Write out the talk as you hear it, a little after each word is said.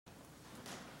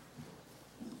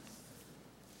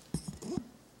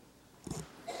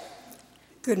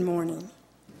Good morning.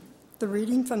 The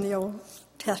reading from the Old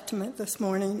Testament this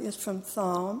morning is from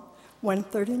Psalm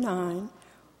 139,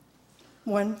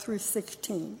 1 through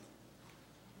 16.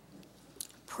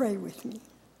 Pray with me.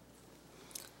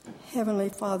 Heavenly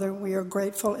Father, we are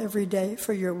grateful every day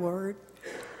for your word.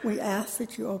 We ask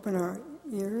that you open our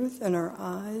ears and our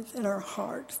eyes and our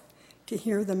hearts to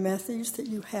hear the message that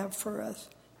you have for us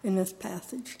in this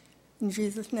passage. In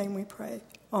Jesus' name we pray.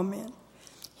 Amen.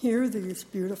 Hear these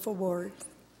beautiful words.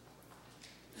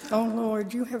 O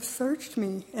Lord, you have searched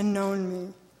me and known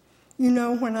me. You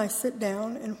know when I sit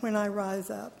down and when I rise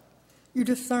up. You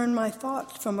discern my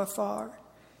thoughts from afar.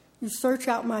 You search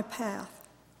out my path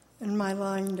and my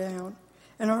lying down,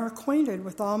 and are acquainted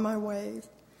with all my ways.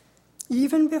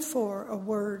 Even before a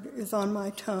word is on my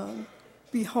tongue,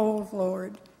 behold,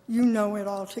 Lord, you know it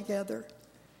altogether.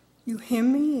 You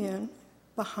hem me in,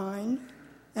 behind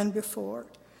and before,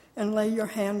 and lay your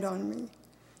hand on me.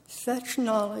 Such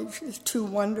knowledge is too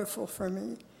wonderful for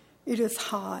me. It is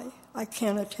high. I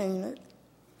can't attain it.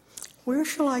 Where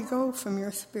shall I go from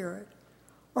your spirit?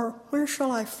 Or where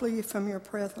shall I flee from your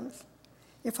presence?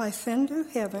 If I ascend to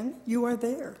heaven, you are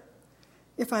there.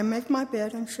 If I make my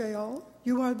bed in Sheol,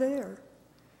 you are there.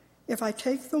 If I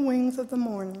take the wings of the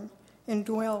morning and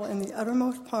dwell in the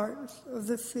uttermost parts of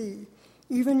the sea,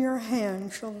 even your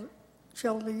hand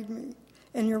shall lead me,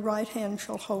 and your right hand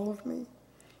shall hold me.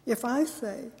 If I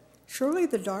say, surely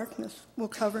the darkness will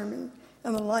cover me,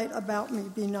 and the light about me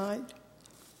be night.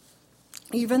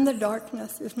 Even the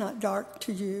darkness is not dark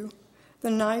to you. The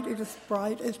night is as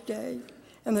bright as day,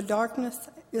 and the darkness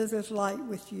is as light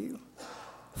with you.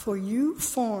 For you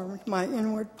formed my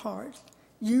inward parts.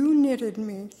 You knitted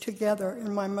me together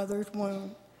in my mother's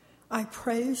womb. I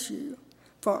praise you,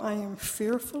 for I am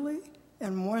fearfully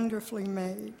and wonderfully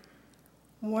made.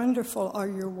 Wonderful are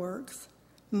your works.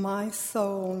 My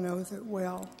soul knows it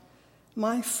well.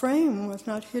 My frame was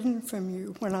not hidden from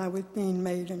you when I was being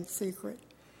made in secret,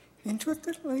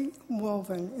 intricately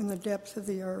woven in the depths of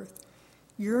the earth.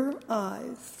 Your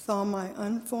eyes saw my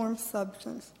unformed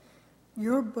substance.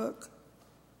 Your book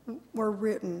were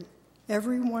written,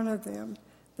 every one of them,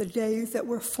 the days that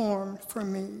were formed for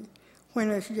me, when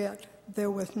as yet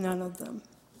there was none of them.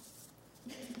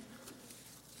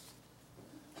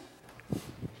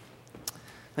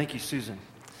 Thank you, Susan.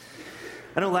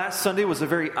 I know last Sunday was a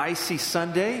very icy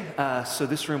Sunday, so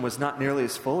this room was not nearly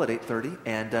as full at 8:30,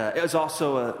 and it was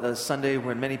also a Sunday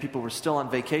when many people were still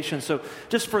on vacation. So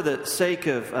just for the sake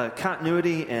of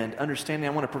continuity and understanding,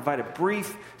 I want to provide a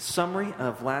brief summary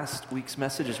of last week's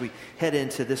message as we head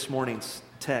into this morning's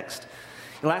text.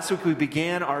 Last week we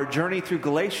began our journey through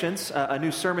Galatians, a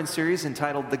new sermon series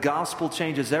entitled The Gospel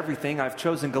Changes Everything. I've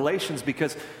chosen Galatians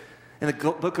because in the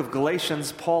book of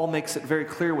Galatians, Paul makes it very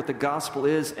clear what the gospel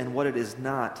is and what it is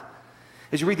not.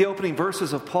 As you read the opening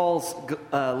verses of Paul's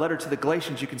letter to the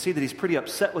Galatians, you can see that he's pretty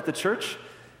upset with the church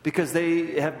because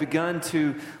they have begun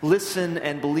to listen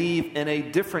and believe in a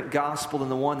different gospel than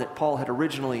the one that Paul had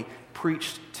originally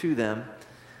preached to them.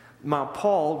 Now,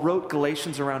 Paul wrote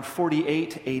Galatians around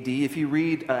 48 AD. If you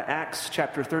read Acts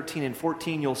chapter 13 and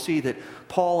 14, you'll see that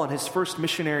Paul, on his first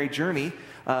missionary journey,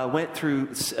 went through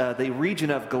the region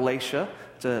of Galatia,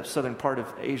 the southern part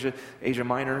of Asia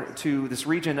Minor, to this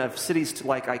region of cities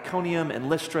like Iconium and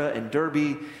Lystra and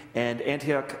Derbe and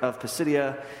Antioch of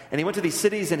Pisidia. And he went to these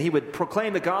cities and he would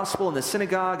proclaim the gospel in the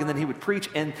synagogue, and then he would preach,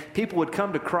 and people would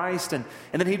come to Christ, and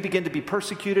then he'd begin to be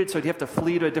persecuted, so he'd have to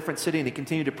flee to a different city, and he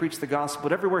continued to preach the gospel.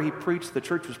 But everywhere he preached, the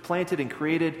church was planted and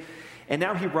created. And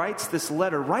now he writes this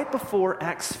letter right before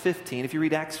Acts 15. If you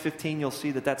read Acts 15, you'll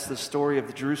see that that's the story of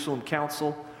the Jerusalem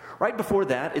Council. Right before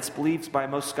that, it's believed by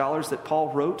most scholars that Paul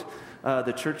wrote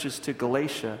the churches to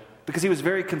Galatia because he was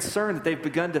very concerned that they've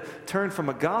begun to turn from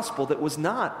a gospel that was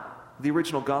not the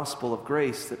original gospel of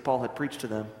grace that Paul had preached to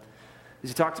them. As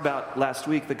he talked about last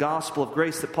week, the gospel of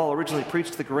grace that Paul originally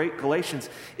preached to the great Galatians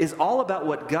is all about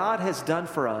what God has done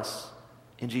for us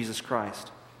in Jesus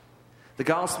Christ. The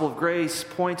gospel of grace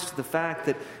points to the fact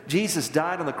that Jesus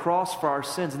died on the cross for our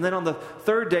sins, and then on the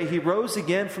third day he rose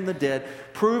again from the dead,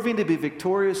 proving to be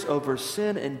victorious over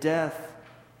sin and death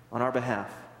on our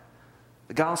behalf.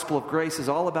 The gospel of grace is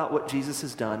all about what Jesus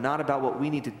has done, not about what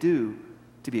we need to do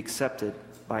to be accepted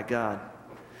by God.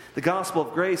 The gospel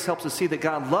of grace helps us see that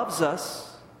God loves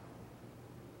us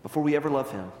before we ever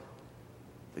love him.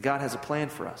 That God has a plan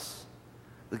for us.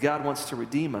 That God wants to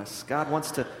redeem us. God wants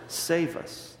to save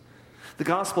us. The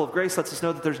gospel of grace lets us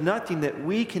know that there's nothing that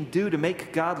we can do to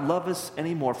make God love us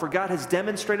anymore. For God has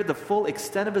demonstrated the full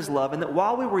extent of his love, and that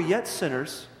while we were yet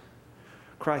sinners,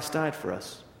 Christ died for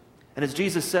us. And as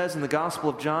Jesus says in the Gospel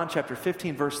of John, chapter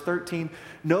 15, verse 13,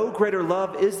 no greater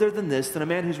love is there than this, than a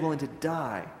man who's willing to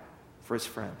die for his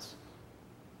friends.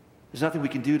 There's nothing we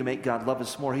can do to make God love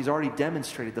us more. He's already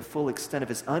demonstrated the full extent of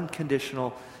his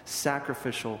unconditional,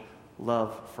 sacrificial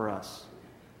love for us.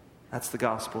 That's the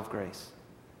gospel of grace.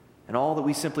 And all that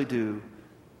we simply do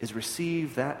is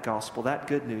receive that gospel, that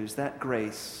good news, that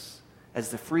grace, as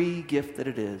the free gift that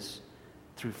it is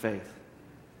through faith.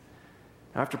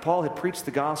 Now, after Paul had preached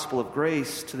the gospel of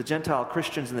grace to the Gentile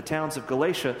Christians in the towns of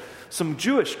Galatia, some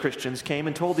Jewish Christians came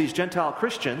and told these Gentile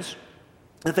Christians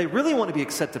that if they really want to be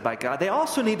accepted by God, they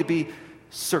also need to be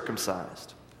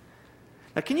circumcised.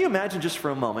 Now, can you imagine just for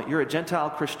a moment, you're a Gentile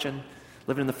Christian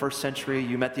living in the first century,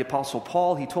 you met the Apostle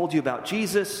Paul, he told you about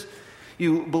Jesus,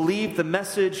 you believed the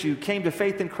message, you came to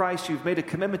faith in Christ, you've made a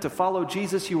commitment to follow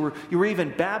Jesus, you were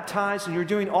even baptized, and you're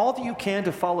doing all that you can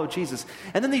to follow Jesus.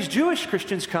 And then these Jewish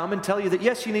Christians come and tell you that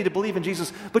yes, you need to believe in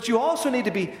Jesus, but you also need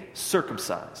to be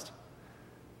circumcised.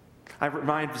 It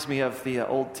reminds me of the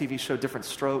old TV show Different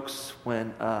Strokes,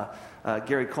 when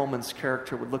Gary Coleman's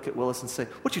character would look at Willis and say,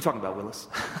 "What you talking about, Willis?"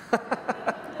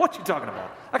 What you talking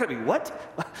about? I gotta be what?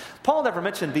 Paul never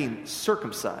mentioned being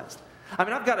circumcised. I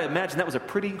mean, I've got to imagine that was a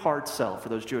pretty hard sell for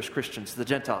those Jewish Christians, the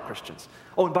Gentile Christians.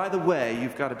 Oh, and by the way,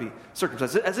 you've got to be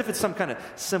circumcised, as if it's some kind of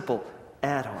simple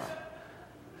add-on.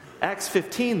 Acts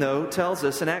 15, though, tells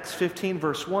us, in Acts 15,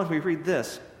 verse 1, we read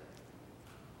this.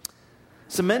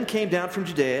 Some men came down from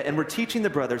Judea and were teaching the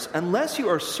brothers, unless you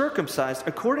are circumcised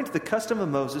according to the custom of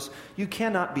Moses, you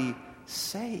cannot be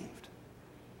saved.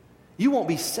 You won't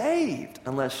be saved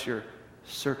unless you're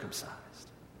circumcised.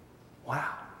 Wow.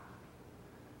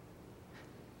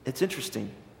 It's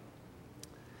interesting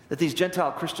that these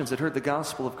Gentile Christians had heard the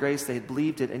gospel of grace, they had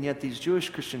believed it, and yet these Jewish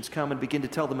Christians come and begin to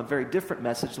tell them a very different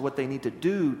message of what they need to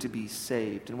do to be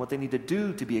saved and what they need to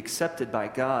do to be accepted by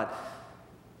God.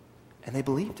 And they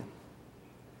believed him.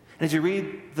 And as you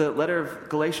read the letter of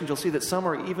Galatians, you'll see that some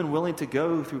are even willing to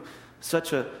go through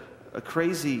such a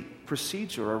crazy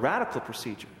procedure, a radical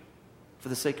procedure, for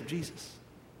the sake of Jesus.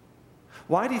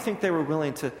 Why do you think they were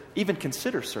willing to even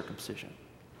consider circumcision?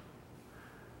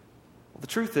 Well, the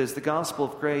truth is, the gospel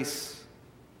of grace,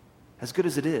 as good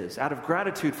as it is, out of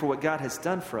gratitude for what God has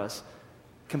done for us,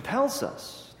 compels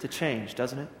us to change,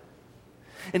 doesn't it?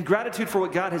 In gratitude for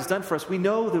what God has done for us, we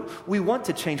know that we want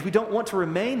to change. We don't want to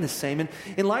remain the same. And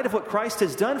in light of what Christ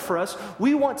has done for us,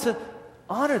 we want to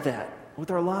honor that with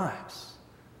our lives.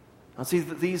 Now, see,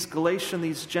 these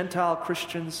Gentile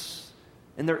Christians,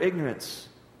 in their ignorance,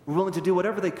 were willing to do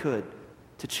whatever they could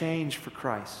to change for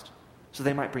Christ, so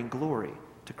they might bring glory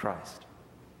to Christ.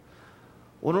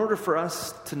 Well, in order for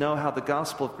us to know how the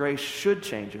gospel of grace should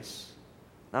change us,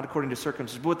 not according to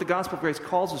circumstances, but what the gospel of grace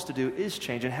calls us to do is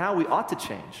change, and how we ought to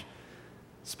change.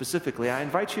 Specifically, I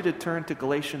invite you to turn to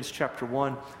Galatians chapter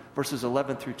 1, verses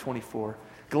 11 through 24.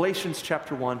 Galatians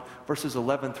chapter 1, verses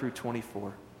 11 through 24.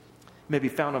 It may be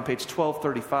found on page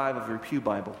 1235 of your Pew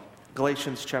Bible.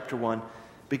 Galatians chapter 1,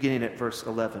 beginning at verse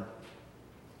 11.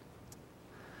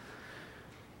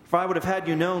 For I would have had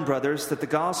you known, brothers, that the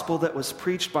gospel that was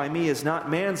preached by me is not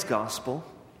man's gospel.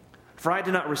 For I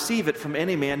did not receive it from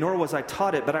any man, nor was I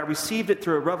taught it, but I received it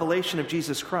through a revelation of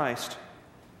Jesus Christ.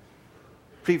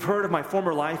 For you've heard of my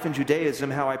former life in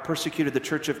Judaism, how I persecuted the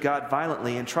church of God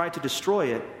violently and tried to destroy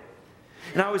it.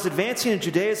 And I was advancing in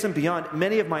Judaism beyond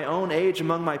many of my own age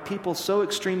among my people, so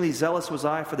extremely zealous was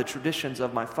I for the traditions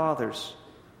of my fathers.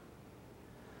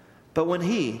 But when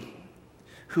he,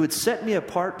 who had set me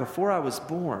apart before I was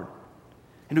born,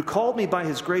 and who called me by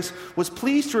his grace, was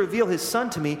pleased to reveal his Son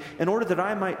to me in order that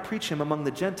I might preach him among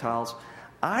the Gentiles,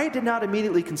 I did not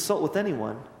immediately consult with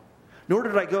anyone, nor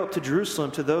did I go up to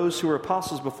Jerusalem to those who were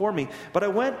apostles before me, but I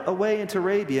went away into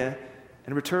Arabia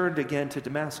and returned again to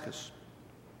Damascus.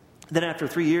 Then after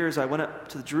 3 years I went up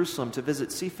to Jerusalem to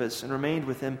visit Cephas and remained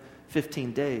with him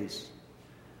 15 days.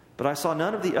 But I saw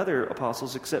none of the other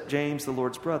apostles except James, the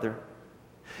Lord's brother.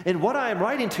 In what I am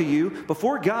writing to you,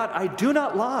 before God, I do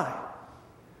not lie.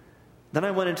 Then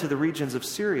I went into the regions of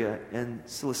Syria and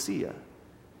Cilicia,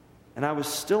 and I was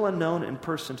still unknown in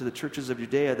person to the churches of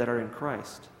Judea that are in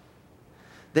Christ.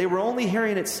 They were only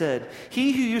hearing it said,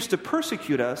 he who used to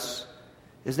persecute us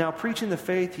is now preaching the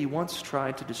faith he once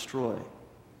tried to destroy.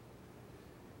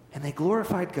 And they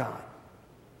glorified God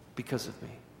because of me.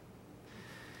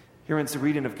 Here ends the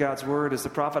reading of God's word. As the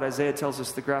prophet Isaiah tells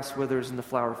us, the grass withers and the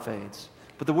flower fades,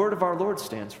 but the word of our Lord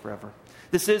stands forever.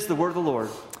 This is the word of the Lord.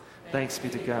 Thanks be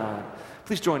to God.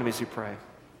 Please join me as you pray.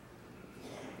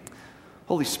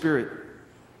 Holy Spirit,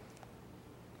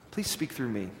 please speak through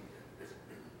me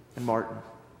and Martin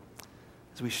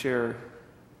as we share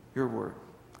your word.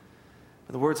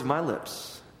 May the words of my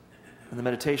lips and the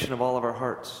meditation of all of our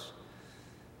hearts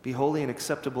be holy and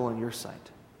acceptable in your sight.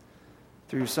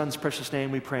 Through your Son's precious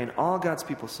name we pray, and all God's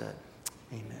people said,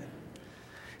 amen.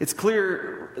 It's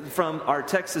clear from our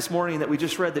text this morning that we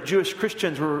just read that Jewish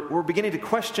Christians were beginning to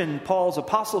question Paul's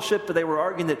apostleship, but they were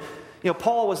arguing that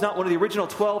Paul was not one of the original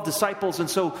 12 disciples, and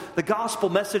so the gospel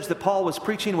message that Paul was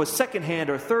preaching was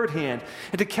secondhand or thirdhand.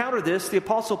 And to counter this, the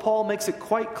Apostle Paul makes it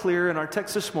quite clear in our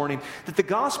text this morning that the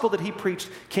gospel that he preached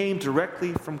came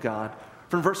directly from God.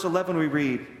 From verse 11 we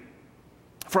read,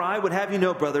 "For I would have you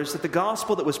know, brothers, that the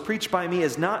gospel that was preached by me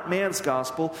is not man's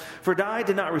gospel, for I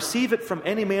did not receive it from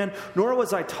any man, nor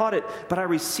was I taught it, but I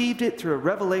received it through a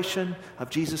revelation of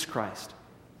Jesus Christ."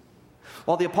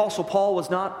 While the Apostle Paul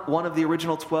was not one of the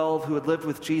original 12 who had lived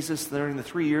with Jesus during the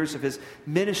 3 years of his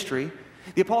ministry,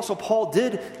 the Apostle Paul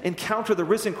did encounter the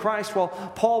risen Christ while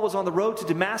Paul was on the road to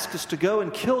Damascus to go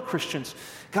and kill Christians.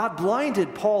 God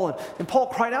blinded Paul, and Paul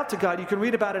cried out to God. You can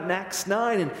read about it in Acts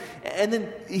 9. And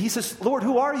then he says, "Lord,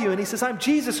 who are you?" And he says, "I'm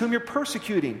Jesus, whom you're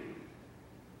persecuting."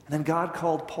 And then God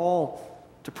called Paul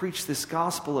to preach this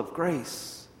gospel of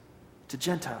grace to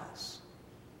Gentiles.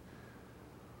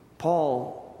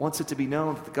 Paul wants it to be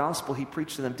known that the gospel he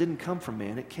preached to them didn't come from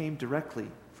man. It came directly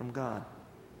from God.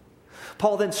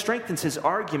 Paul then strengthens his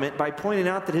argument by pointing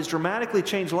out that his dramatically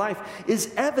changed life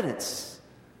is evidence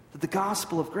that the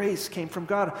gospel of grace came from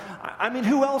God. I mean,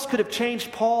 who else could have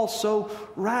changed Paul so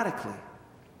radically?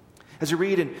 As you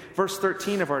read in verse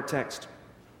 13 of our text,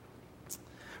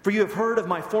 "For you have heard of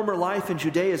my former life in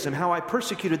Judaism, how I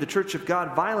persecuted the church of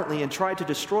God violently and tried to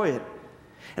destroy it.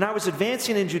 And I was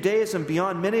advancing in Judaism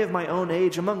beyond many of my own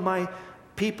age among my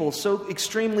people, so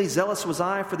extremely zealous was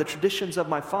I for the traditions of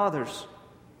my fathers.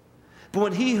 But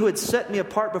when he who had set me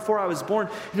apart before I was born,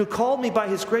 and who called me by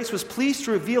his grace, was pleased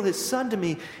to reveal his Son to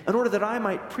me, in order that I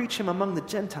might preach him among the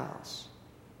Gentiles."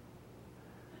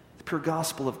 The pure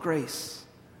gospel of grace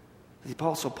that the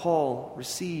Apostle Paul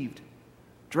received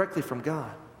directly from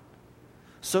God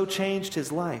so changed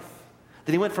his life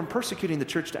that he went from persecuting the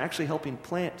church to actually helping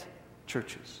plant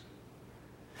churches.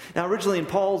 Now, originally in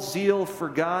Paul's zeal for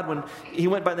God, when he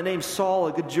went by the name Saul,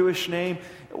 a good Jewish name,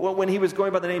 when he was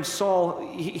going by the name Saul,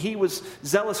 he was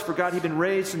zealous for God. He'd been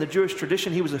raised in the Jewish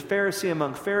tradition. He was a Pharisee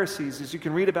among Pharisees. As you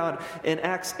can read about in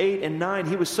Acts 8 and 9,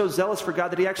 he was so zealous for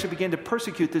God that he actually began to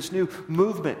persecute this new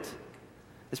movement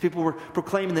as people were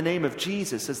proclaiming the name of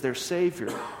Jesus as their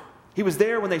Savior. He was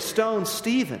there when they stoned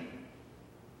Stephen,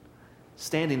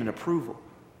 standing in approval.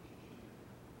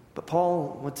 But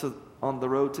Paul went on the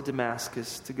road to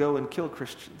Damascus to go and kill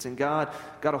Christians. And God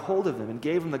got a hold of him and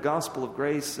gave him the gospel of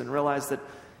grace and realized that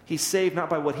he's saved not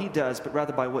by what he does, but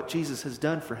rather by what Jesus has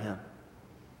done for him.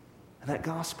 And that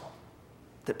gospel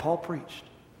that Paul preached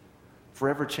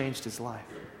forever changed his life.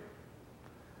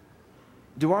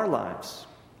 Do our lives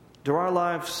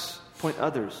point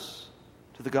others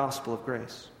to the gospel of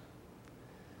grace?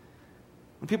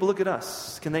 When people look at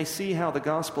us, can they see how the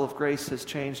gospel of grace has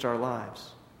changed our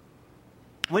lives?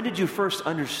 When did you first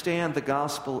understand the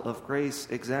gospel of grace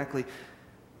exactly?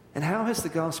 And how has the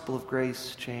gospel of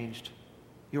grace changed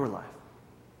your life?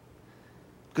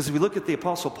 Because if we look at the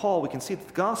Apostle Paul, we can see that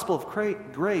the gospel of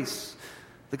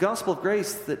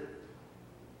grace that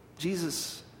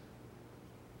Jesus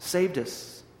saved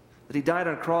us, that he died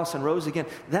on a cross and rose again,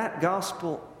 that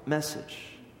gospel message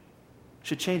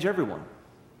should change everyone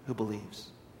who believes.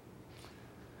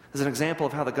 As an example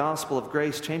of how the gospel of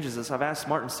grace changes us, I've asked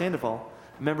Martin Sandoval,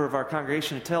 a member of our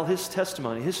congregation, to tell his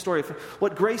testimony, his story of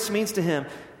what grace means to him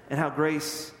and how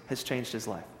grace has changed his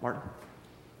life. Martin?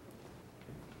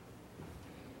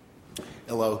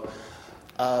 Hello.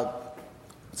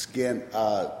 Once again,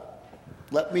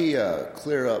 let me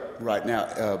clear up right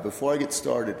now. Before I get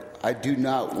started, I do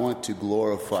not want to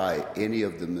glorify any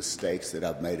of the mistakes that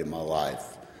I've made in my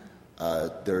life.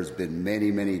 There's been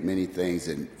many things,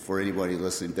 and for anybody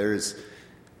listening,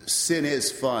 sin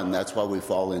is fun. That's why we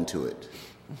fall into it.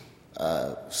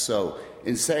 So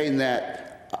in saying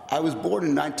that, I was born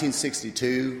in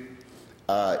 1962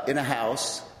 in a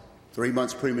house, 3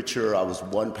 months premature. I was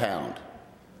 1 pound,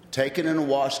 taken in a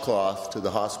washcloth to the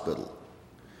hospital.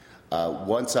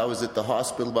 Once I was at the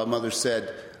hospital, my mother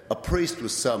said a priest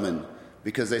was summoned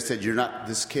because they said,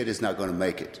 this kid is not going to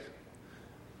make it.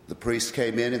 The priest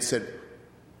came in and said,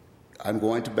 "I'm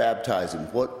going to baptize him.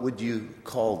 What would you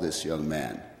call this young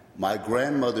man?" My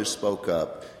grandmother spoke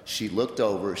up. She looked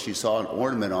over. She saw an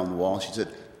ornament on the wall. And she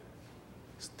said,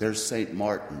 "There's St.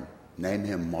 Martin. Name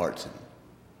him Martin."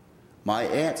 My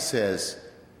aunt says,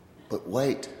 "But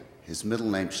wait, his middle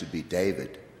name should be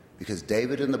David, because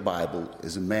David in the Bible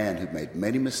is a man who made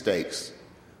many mistakes,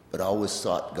 but always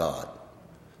sought God.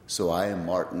 So I am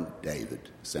Martin David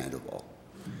Sandoval."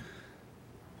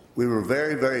 We were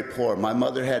very, very poor. My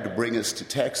mother had to bring us to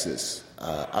Texas.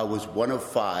 I was one of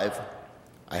 5.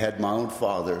 I had my own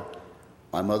father.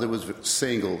 My mother was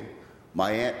single.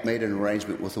 My aunt made an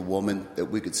arrangement with a woman that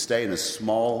we could stay in a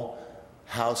small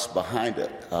house behind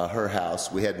her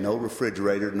house. We had no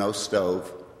refrigerator, no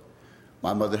stove.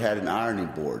 My mother had an ironing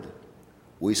board.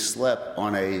 We slept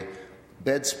on a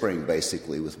bed spring,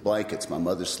 basically, with blankets. My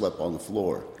mother slept on the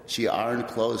floor. She ironed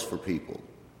clothes for people.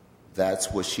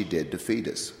 That's what she did to feed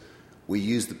us. We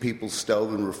used the people's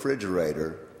stove and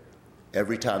refrigerator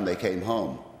every time they came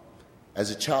home. As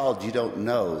a child, you don't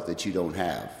know that you don't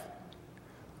have.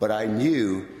 But I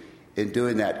knew in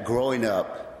doing that, growing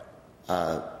up,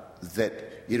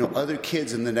 that, other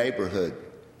kids in the neighborhood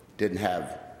didn't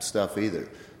have stuff either.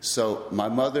 So my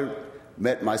mother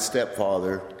met my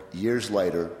stepfather years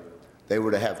later. They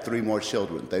were to have 3 more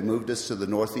children. They moved us to the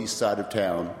northeast side of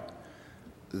town.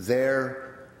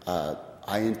 There,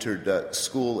 I entered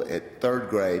school at 3rd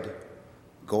grade,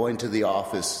 going to the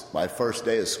office my first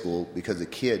day of school because a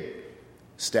kid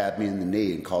stabbed me in the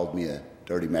knee and called me a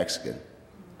dirty Mexican.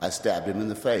 I stabbed him in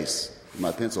the face with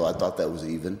my pencil. I thought that was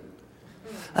even.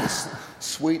 This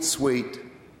sweet,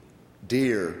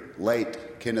 dear,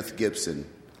 late Kenneth Gibson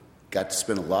got to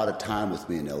spend a lot of time with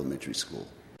me in elementary school.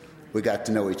 We got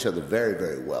to know each other very,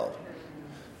 very well.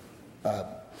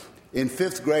 In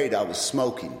 5th grade, I was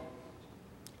smoking.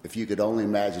 If you could only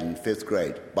imagine, in 5th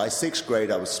grade. By 6th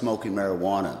grade, I was smoking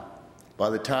marijuana. By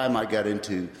the time I got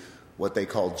into what they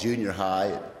call junior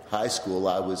high, high school,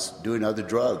 I was doing other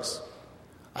drugs.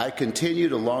 I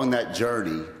continued along that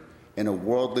journey in a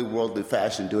worldly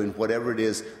fashion, doing whatever it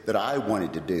is that I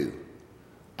wanted to do.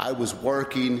 I was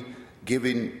working,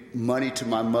 giving money to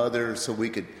my mother so we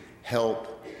could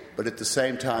help, but at the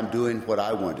same time doing what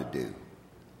I wanted to do.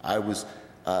 I was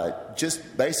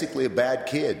just basically a bad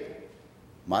kid.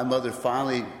 My mother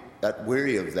finally got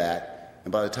weary of that,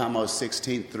 and by the time I was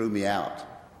 16, threw me out.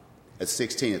 At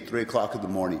 16, at 3 o'clock in the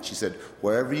morning, she said,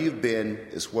 "Wherever you've been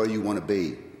is where you want to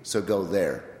be, so go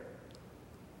there."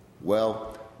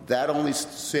 Well, that only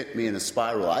sent me in a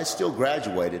spiral. I still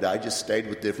graduated. I just stayed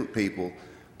with different people.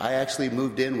 I actually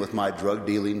moved in with my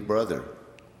drug-dealing brother,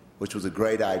 which was a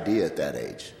great idea at that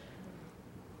age.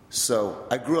 So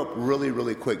I grew up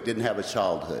really quick, didn't have a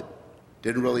childhood,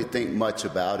 didn't really think much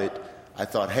about it. I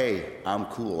thought, hey, I'm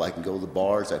cool. I can go to the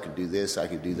bars. I can do this. I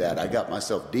can do that. I got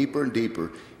myself deeper and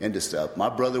deeper into stuff. My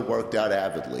brother worked out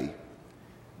avidly.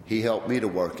 He helped me to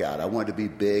work out. I wanted to be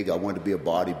big. I wanted to be a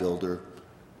bodybuilder.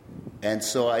 And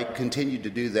so I continued to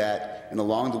do that. And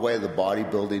along the way of the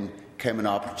bodybuilding came an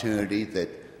opportunity that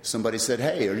somebody said,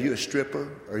 "Hey, are you a stripper?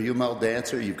 Are you a male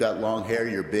dancer? You've got long hair.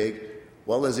 You're big."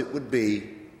 Well, as it would be,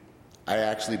 I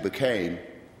actually became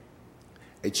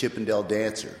a Chippendale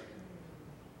dancer.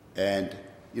 And,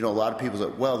 a lot of people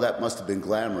said, "Well, that must have been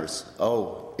glamorous."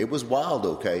 Oh, it was wild,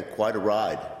 okay, quite a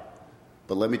ride.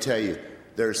 But let me tell you,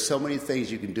 there are so many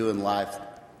things you can do in life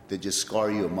that just scar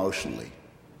you emotionally.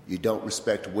 You don't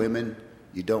respect women.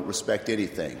 You don't respect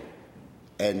anything.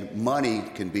 And money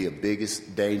can be a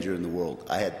biggest danger in the world.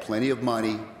 I had plenty of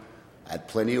money. I had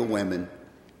plenty of women.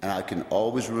 And I can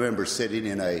always remember sitting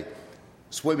in a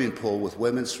swimming pool with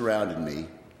women surrounding me,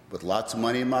 with lots of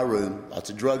money in my room, lots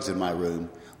of drugs in my room,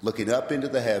 looking up into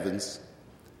the heavens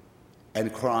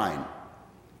and crying.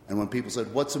 And when people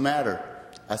said, "What's the matter?"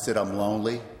 I said, "I'm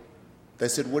lonely." They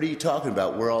said, "What are you talking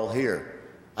about? We're all here."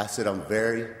 I said, "I'm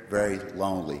very, very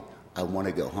lonely. I want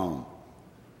to go home."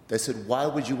 They said, "Why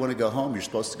would you want to go home? You're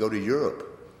supposed to go to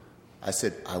Europe." I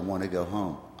said, "I want to go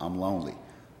home. I'm lonely."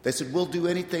 They said, "We'll do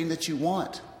anything that you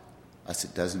want." I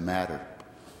said, "Doesn't matter."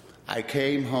 I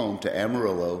came home to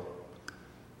Amarillo,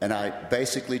 and I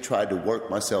basically tried to work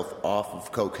myself off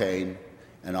of cocaine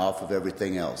and off of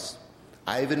everything else.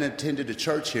 I even attended a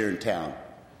church here in town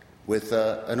with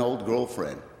an old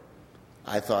girlfriend.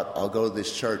 I thought, I'll go to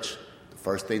this church. The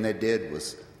first thing they did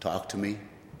was talk to me,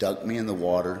 dunk me in the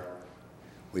water.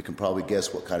 We can probably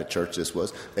guess what kind of church this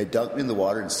was. They dunked me in the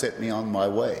water and sent me on my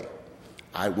way.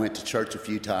 I went to church a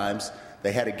few times.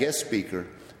 They had a guest speaker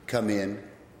come in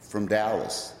from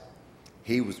Dallas.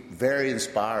 He was very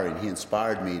inspiring. He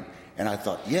inspired me. And I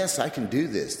thought, yes, I can do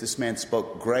this. This man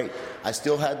spoke great. I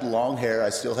still had the long hair. I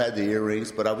still had the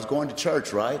earrings. But I was going to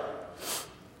church, right?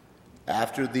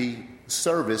 After the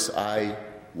service, I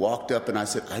walked up and I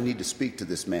said, I need to speak to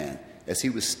this man. As he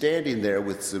was standing there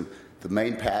with the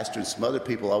main pastor and some other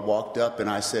people, I walked up and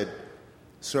I said,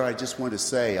 "Sir, I just want to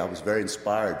say I was very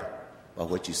inspired by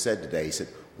what you said today." He said,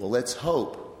 "Well, let's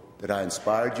hope that I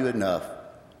inspired you enough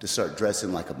to start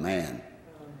dressing like a man."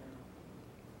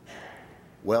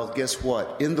 Well, guess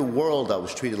what? In the world, I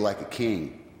was treated like a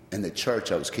king. In the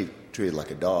church, I was treated like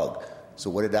a dog. So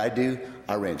what did I do?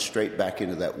 I ran straight back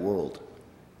into that world.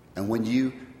 And when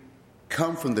you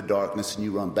come from the darkness and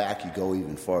you run back, you go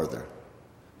even farther.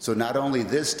 So not only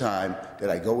this time did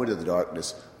I go into the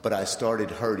darkness, but I started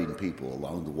hurting people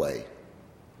along the way.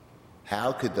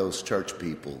 How could those church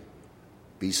people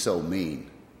be so mean?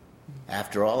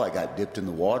 After all, I got dipped in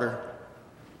the water.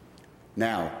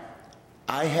 Now,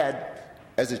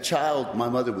 as a child, my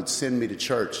mother would send me to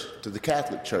church, to the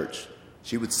Catholic church.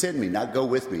 She would send me, not go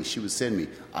with me. She would send me.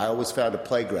 I always found a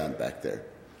playground back there.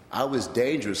 I was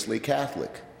dangerously Catholic.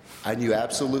 I knew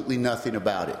absolutely nothing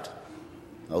about it.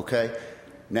 Okay?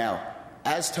 Now,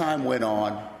 as time went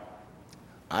on,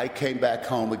 I came back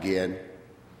home again.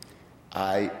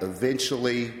 I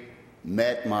eventually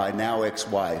met my now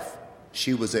ex-wife.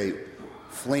 She was a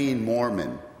fleeing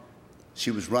Mormon.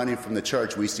 She was running from the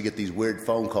church. We used to get these weird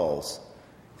phone calls,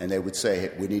 and they would say,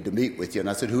 "Hey, we need to meet with you." And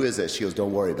I said, "Who is that?" She goes,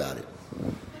 "Don't worry about it."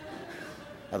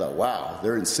 I thought, wow,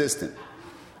 they're insistent.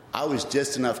 I was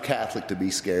just enough Catholic to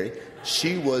be scary.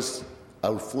 She was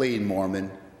a fleeing Mormon,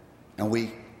 and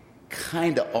we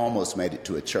kind of almost made it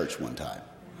to a church one time.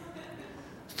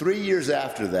 3 years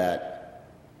after that,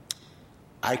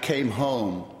 I came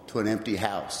home to an empty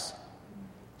house.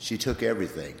 She took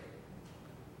everything.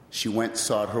 She went,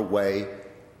 sought her way,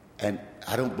 and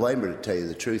I don't blame her, to tell you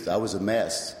the truth. I was a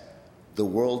mess. The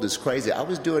world is crazy. I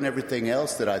was doing everything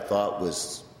else that I thought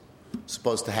was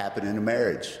supposed to happen in a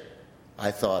marriage.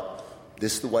 I thought,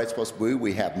 this is the way it's supposed to be.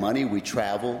 We have money, we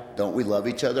travel. Don't we love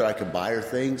each other? I can buy her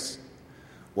things.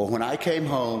 Well, when I came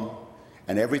home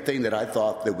and everything that I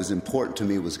thought that was important to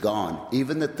me was gone,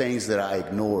 even the things that I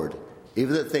ignored,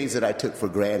 even the things that I took for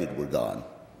granted were gone.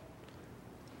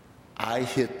 I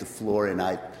hit the floor and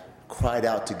I cried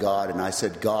out to God and I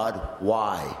said, "God,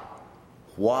 why?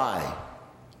 Why?"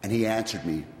 And he answered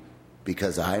me,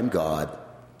 "Because I am God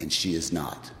and she is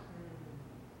not."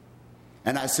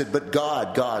 And I said, "But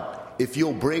God, if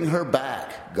you'll bring her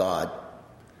back, God,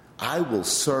 I will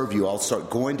serve you. I'll start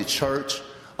going to church.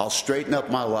 I'll straighten up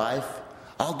my life.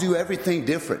 I'll do everything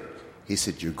different." He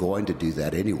said, "You're going to do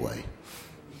that anyway."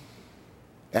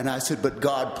 And I said, "But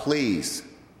God, please."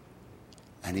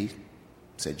 And he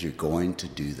said, "You're going to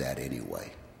do that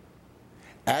anyway."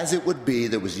 As it would be,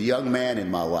 there was a young man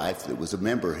in my life that was a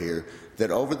member here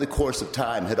that over the course of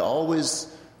time had always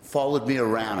followed me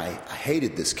around. I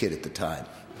hated this kid at the time.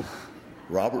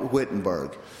 Robert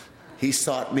Wittenberg. He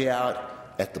sought me out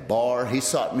at the bar. He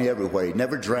sought me everywhere. He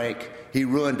never drank. He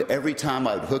ruined every time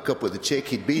I would hook up with a chick,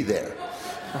 he'd be there.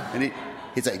 And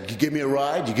he'd say, "You give me a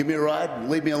ride? You give me a ride?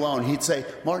 Leave me alone." He'd say,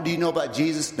 "Martin, do you know about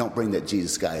Jesus? Don't bring that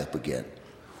Jesus guy up again."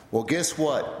 Well, guess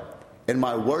what? In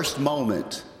my worst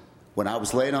moment, when I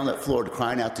was laying on that floor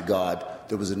crying out to God,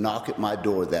 there was a knock at my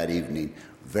door that evening,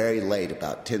 very late,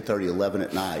 about 10:30, 11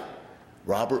 at night.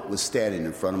 Robert was standing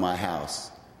in front of my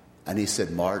house, and he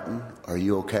said, "Martin, are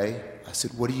you okay?" I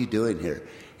said, "What are you doing here?"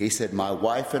 He said, "My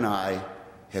wife and I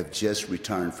have just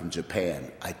returned from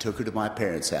Japan. I took her to my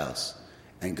parents' house,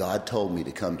 and God told me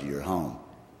to come to your home.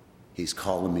 He's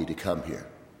calling me to come here."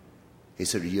 He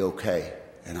said, "Are you okay?"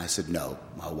 And I said, "No,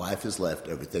 my wife has left.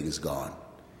 Everything is gone."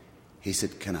 He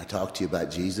said, "Can I talk to you about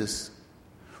Jesus?"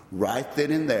 Right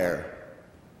then and there,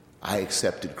 I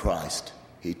accepted Christ.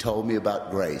 He told me about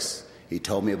grace. He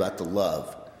told me about the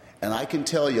love. And I can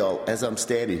tell y'all, as I'm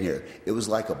standing here, it was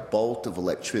like a bolt of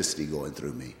electricity going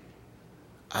through me.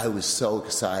 I was so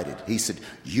excited. He said,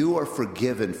 "You are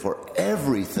forgiven for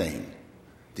everything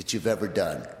that you've ever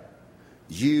done.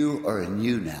 You are in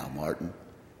you now, Martin."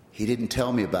 He didn't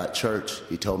tell me about church.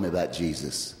 He told me about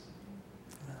Jesus.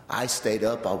 I stayed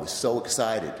up. I was so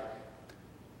excited.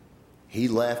 He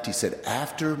left. He said,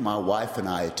 "After my wife and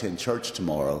I attend church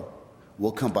tomorrow,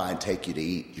 we'll come by and take you to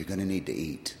eat. You're going to need to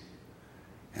eat."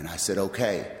 And I said,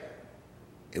 "Okay."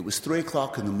 It was 3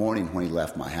 o'clock in the morning when he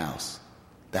left my house.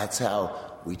 That's how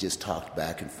we just talked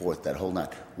back and forth that whole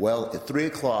night. Well, at 3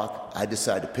 o'clock, I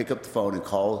decided to pick up the phone and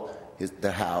call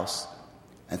the house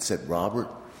and said, "Robert,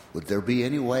 would there be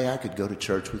any way I could go to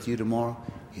church with you tomorrow?"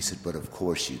 He said, "But of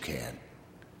course you can."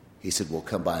 He said, "We'll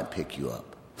come by and pick you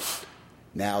up."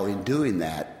 Now, in doing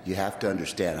that, you have to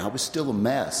understand, I was still a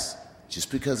mess. Just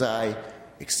because I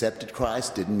accepted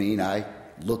Christ didn't mean I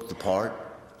looked the part.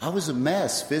 I was a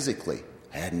mess physically.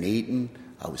 I hadn't eaten.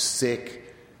 I was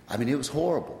sick. I mean, it was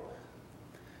horrible.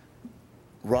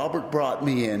 Robert brought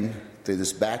me in to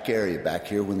this back area back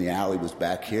here when the alley was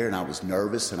back here, and I was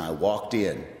nervous, and I walked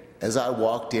in. As I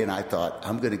walked in, I thought,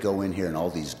 I'm going to go in here, and all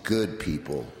these good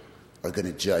people are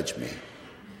going to judge me.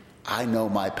 I know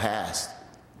my past.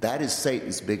 That is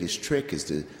Satan's biggest trick, is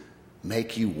to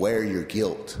make you wear your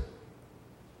guilt.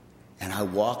 And I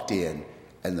walked in,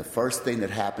 and the first thing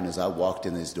that happened as I walked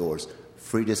in these doors,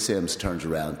 Frida Sims turns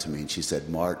around to me and she said,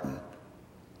 "Martin,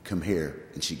 come here."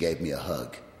 And she gave me a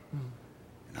hug.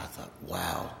 And I thought,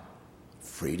 wow,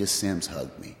 Frida Sims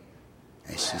hugged me.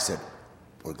 And she said,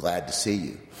 "We're glad to see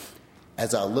you."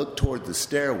 As I looked toward the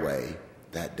stairway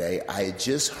that day, I had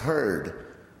just heard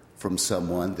from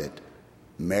someone that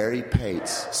Mary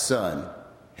Pate's son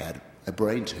had a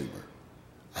brain tumor.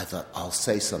 I thought, I'll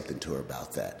say something to her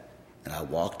about that. And I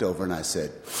walked over and I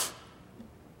said,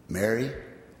 "Mary,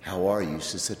 how are you?"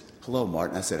 She said, "Hello,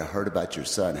 Martin." I said, "I heard about your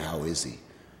son. How is he?"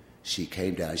 She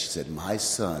came down. She said, "My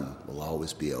son will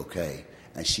always be okay."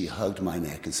 And she hugged my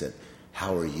neck and said,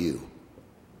 "How are you?"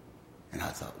 And I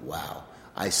thought, wow.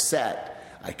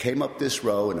 I came up this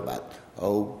row, and about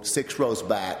 6 rows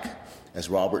back, as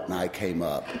Robert and I came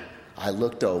up, I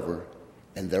looked over,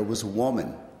 and there was a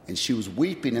woman, and she was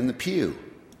weeping in the pew.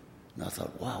 And I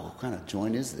thought, wow, what kind of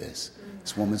joint is this?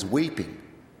 This woman's weeping.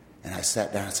 And I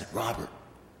sat down and said, "Robert,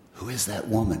 who is that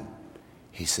woman?"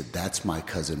 He said, "That's my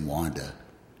cousin Wanda.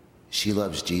 She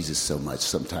loves Jesus so much,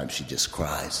 sometimes she just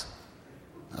cries."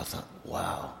 I thought,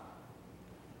 wow.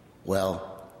 Well,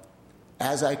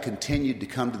 as I continued to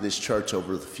come to this church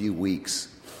over the few weeks,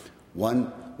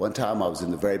 one time I was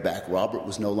in the very back. Robert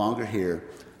was no longer here.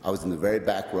 I was in the very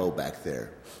back row back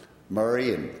there.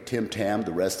 Murray and Tim Tam,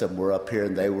 the rest of them were up here,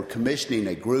 and they were commissioning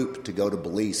a group to go to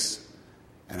Belize.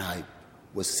 And I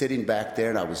was sitting back there,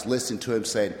 and I was listening to him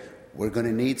saying, "We're going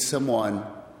to need someone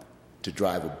to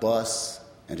drive a bus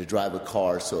and to drive a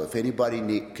car, so if anybody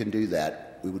can do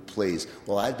that, we would please."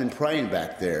 Well, I'd been praying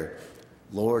back there,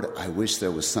 "Lord, I wish there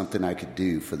was something I could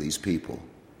do for these people."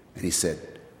 And he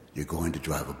said, "You're going to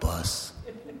drive a bus?"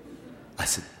 I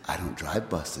said, "I don't drive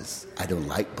buses. I don't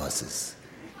like buses."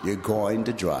 "You're going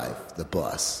to drive the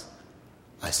bus."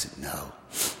 I said, "No."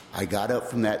 I got up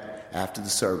from that after the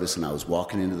service, and I was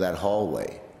walking into that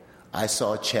hallway. I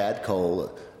saw Chad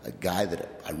Cole, a guy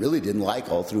that I really didn't like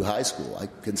all through high school. I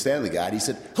couldn't stand the guy. And he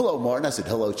said, "Hello, Martin." I said,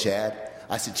 "Hello, Chad."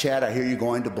 I said, "Chad, I hear you're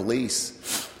going to Belize."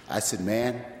 I said,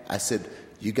 "Man," I said,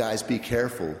 "you guys be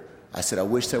careful." I said, "I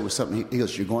wish there was something." He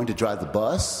goes, "You're going to drive the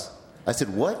bus?" I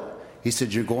said, "What?" He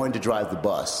said, "You're going to drive the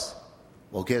bus."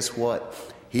 Well, guess what?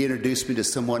 He introduced me to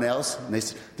someone else, and they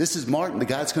said, "This is Martin, the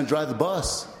guy that's going to drive the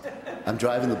bus." I'm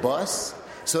driving the bus.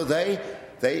 So they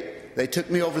took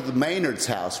me over to the Maynard's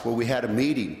house where we had a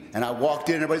meeting, and I walked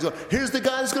in, and everybody's going, "Here's the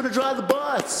guy that's going to drive the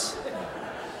bus."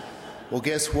 Well,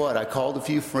 guess what? I called a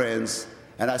few friends,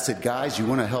 and I said, "Guys, you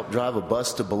want to help drive a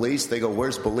bus to Belize?" They go,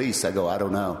 "Where's Belize?" I go, "I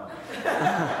don't know."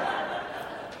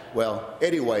 Well,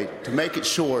 anyway, to make it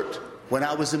short, when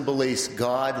I was in Belize,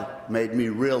 God made me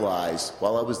realize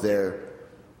while I was there,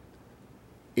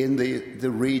 in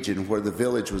the region where the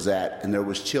village was at, and there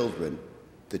was children,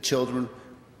 the children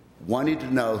wanted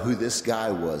to know who this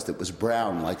guy was that was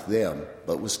brown like them,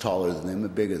 but was taller than them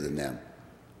and bigger than them.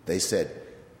 They said,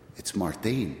 "It's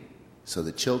Martin." So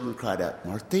the children cried out,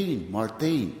 "Martin,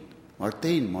 Martin,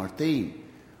 Martin, Martin."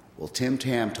 Well, Tim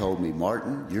Tam told me,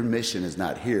 "Martin, your mission is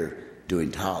not here doing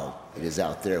tile. It is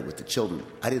out there with the children."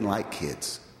 I didn't like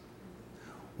kids.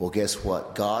 Well, guess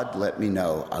what? God let me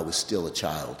know I was still a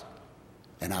child,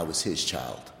 and I was his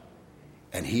child.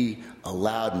 And he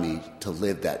allowed me to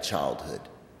live that childhood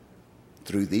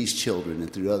through these children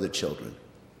and through other children.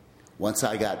 Once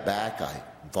I got back, I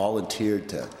volunteered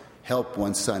to help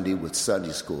one Sunday with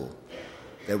Sunday school.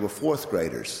 There were 4th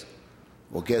graders.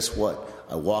 Well, guess what?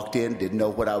 I walked in, didn't know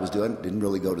what I was doing, didn't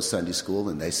really go to Sunday school,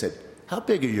 and they said, "How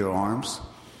big are your arms?"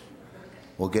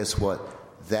 Well, guess what?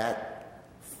 That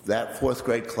 4th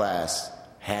grade class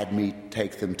had me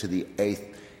take them to the 8th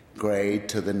grade,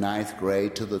 to the 9th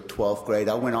grade, to the 12th grade.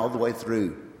 I went all the way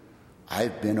through.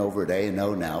 I've been over at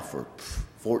A&O now for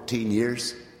 14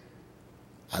 years.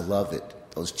 I love it.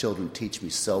 Those children teach me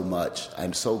so much.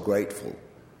 I'm so grateful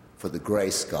for the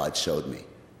grace God showed me.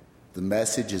 The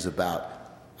message is about,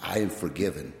 I am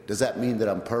forgiven. Does that mean that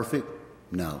I'm perfect?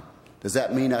 No. Does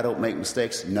that mean I don't make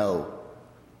mistakes? No.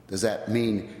 Does that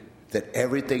mean that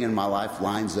everything in my life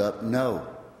lines up? No.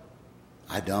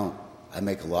 I don't. I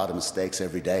make a lot of mistakes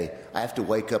every day. I have to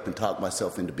wake up and talk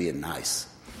myself into being nice.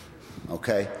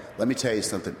 Okay? Let me tell you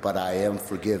something, but I am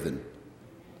forgiven.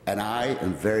 And I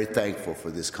am very thankful for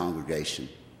this congregation.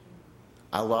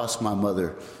 I lost my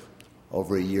mother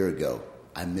over a year ago.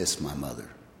 I miss my mother.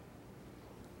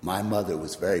 My mother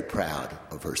was very proud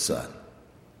of her son.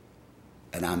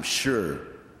 And I'm sure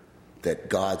that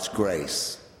God's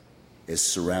grace has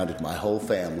surrounded my whole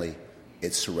family.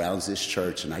 It surrounds this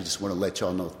church. And I just want to let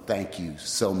y'all know, thank you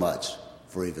so much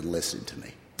for even listening to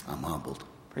me. I'm humbled.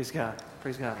 Praise God.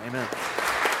 Praise God. Amen.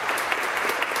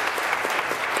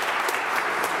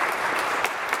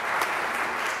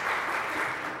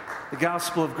 The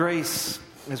gospel of grace,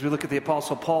 as we look at the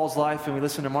Apostle Paul's life and we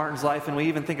listen to Martin's life and we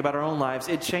even think about our own lives,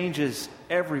 it changes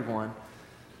everyone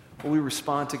when we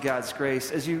respond to God's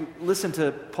grace. As you listen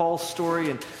to Paul's story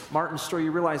and Martin's story,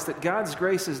 you realize that God's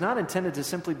grace is not intended to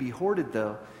simply be hoarded,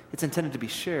 though. It's intended to be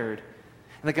shared.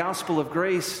 And the gospel of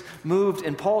grace moved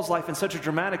in Paul's life in such a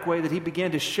dramatic way that he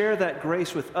began to share that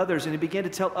grace with others, and he began to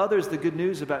tell others the good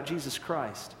news about Jesus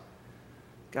Christ.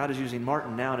 God is using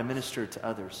Martin now to minister to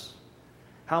others.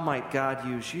 How might God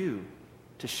use you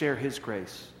to share His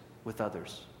grace with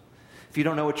others? If you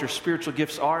don't know what your spiritual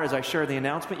gifts are, as I share the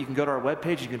announcement, you can go to our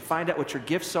webpage. You can find out what your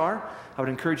gifts are. I would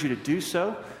encourage you to do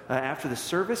so after the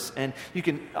service. And you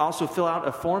can also fill out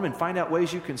a form and find out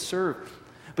ways you can serve.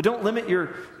 But don't limit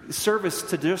your service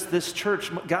to just this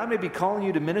church. God may be calling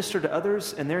you to minister to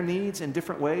others and their needs in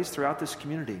different ways throughout this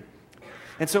community.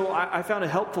 And so I found a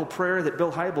helpful prayer that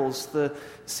Bill Hybels, the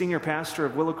senior pastor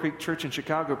of Willow Creek Church in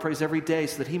Chicago, prays every day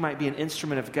so that he might be an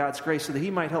instrument of God's grace, so that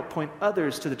he might help point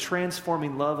others to the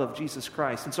transforming love of Jesus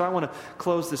Christ. And so I want to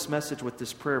close this message with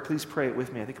this prayer. Please pray it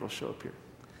with me. I think it'll show up here.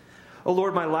 Oh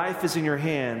Lord, my life is in your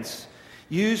hands.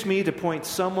 Use me to point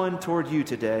someone toward you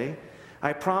today.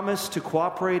 I promise to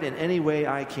cooperate in any way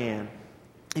I can.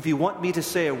 If you want me to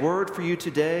say a word for you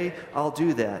today, I'll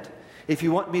do that. If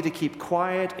you want me to keep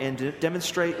quiet and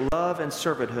demonstrate love and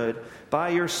servanthood, by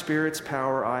your Spirit's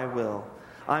power I will.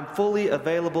 I'm fully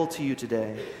available to you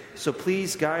today, so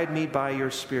please guide me by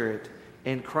your Spirit.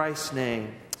 In Christ's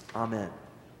name, amen.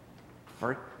 All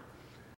right.